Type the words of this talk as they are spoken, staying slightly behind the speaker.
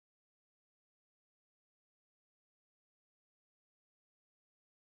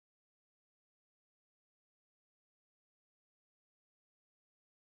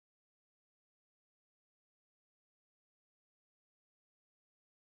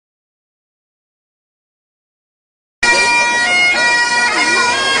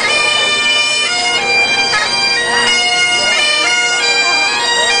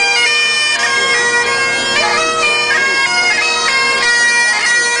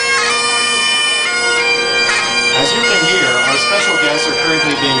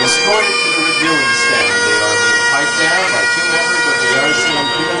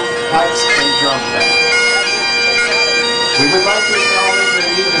would like to acknowledge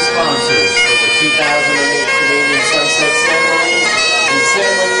and lead the sponsors for the 2008 Canadian Sunset Ceremonies. Les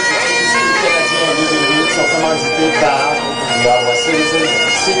cérémonies de l'industrie canadienne du Vivi sont commanditées par the Ottawa Citizen,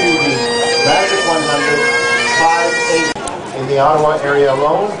 CTV, Magic 100, 580. In the Ottawa area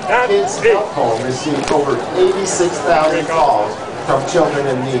alone, Kids Help Home received over 86,000 calls from children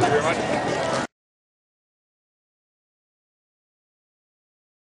in need.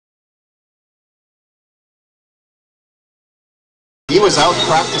 He was out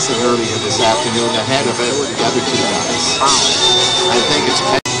practicing earlier this afternoon ahead of the other two guys. I think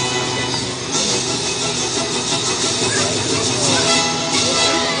it's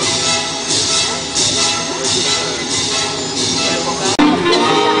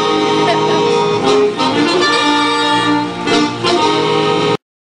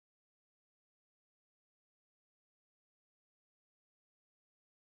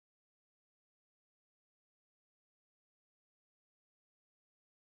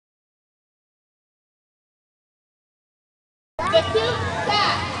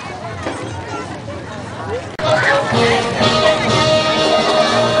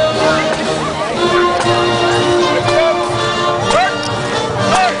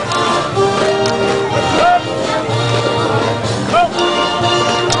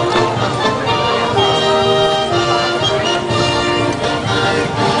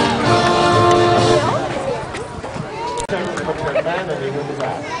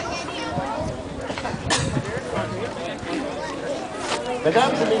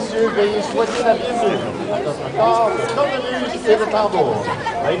Mesdames et messieurs, veuillez souhaiter la bienvenue à notre corps de cornemuse et de tambour.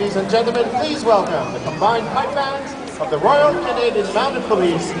 Ladies and gentlemen, please welcome the combined pipe bands of the Royal Canadian Mounted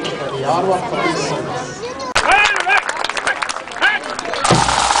Police and the Ottawa Police Service.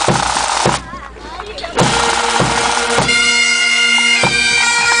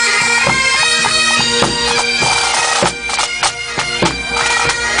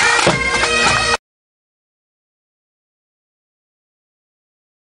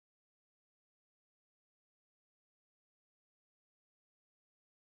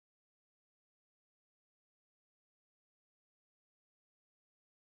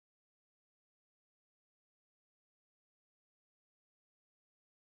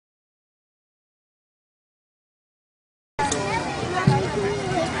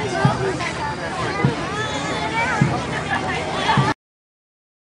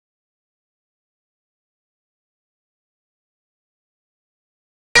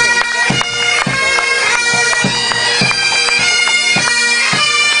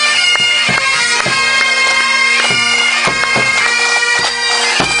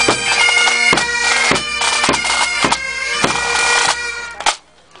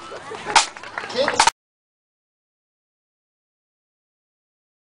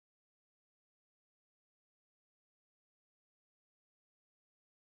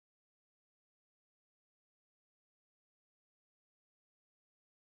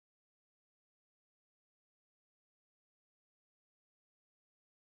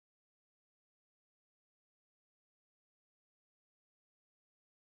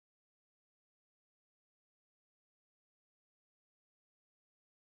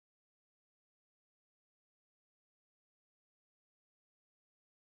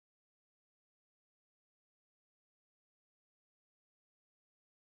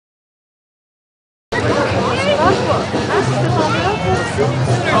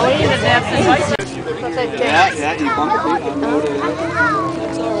 Yeah, you bumped the beat on road.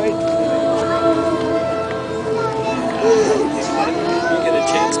 That's alright. You get a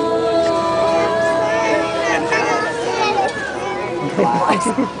chance to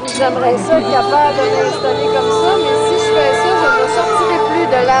J'aimerais ça être capable de m'installer comme ça, mais si je fais ça, je ne sortirai plus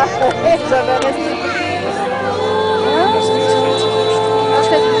de là. Je vais rester pris. Quand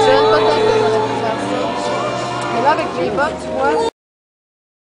j'étais plus jeune, peut-être que j'aurais pu faire ça. Mais là, avec les bottes, tu vois.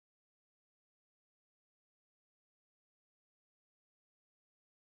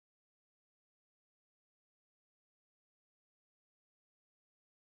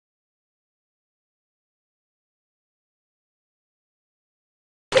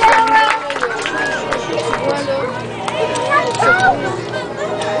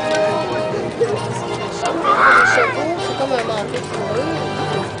 C'est comme un manteau de fourrure.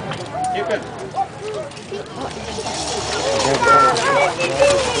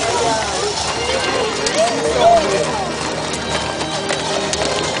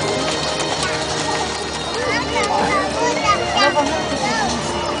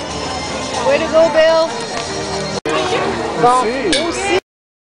 Way to go, Bill! Bon, aussi.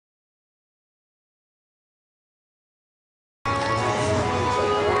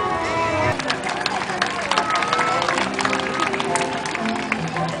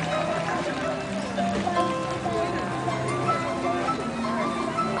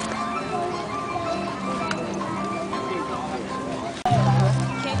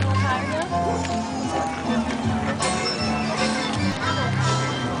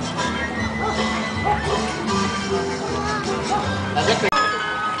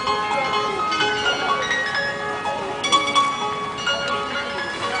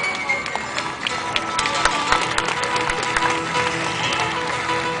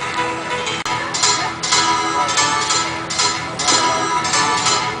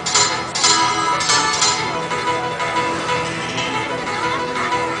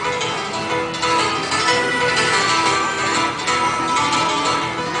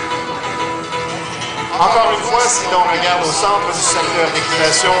 Encore une fois, si l'on regarde au centre du secteur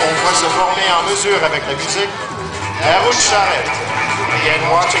d'équitation, on voit se former en mesure avec la musique la roue de charrette. Again,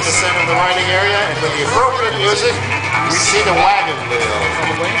 watching the center of the riding area, and with the appropriate music, we see the wagon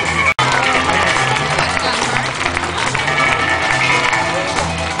wheel.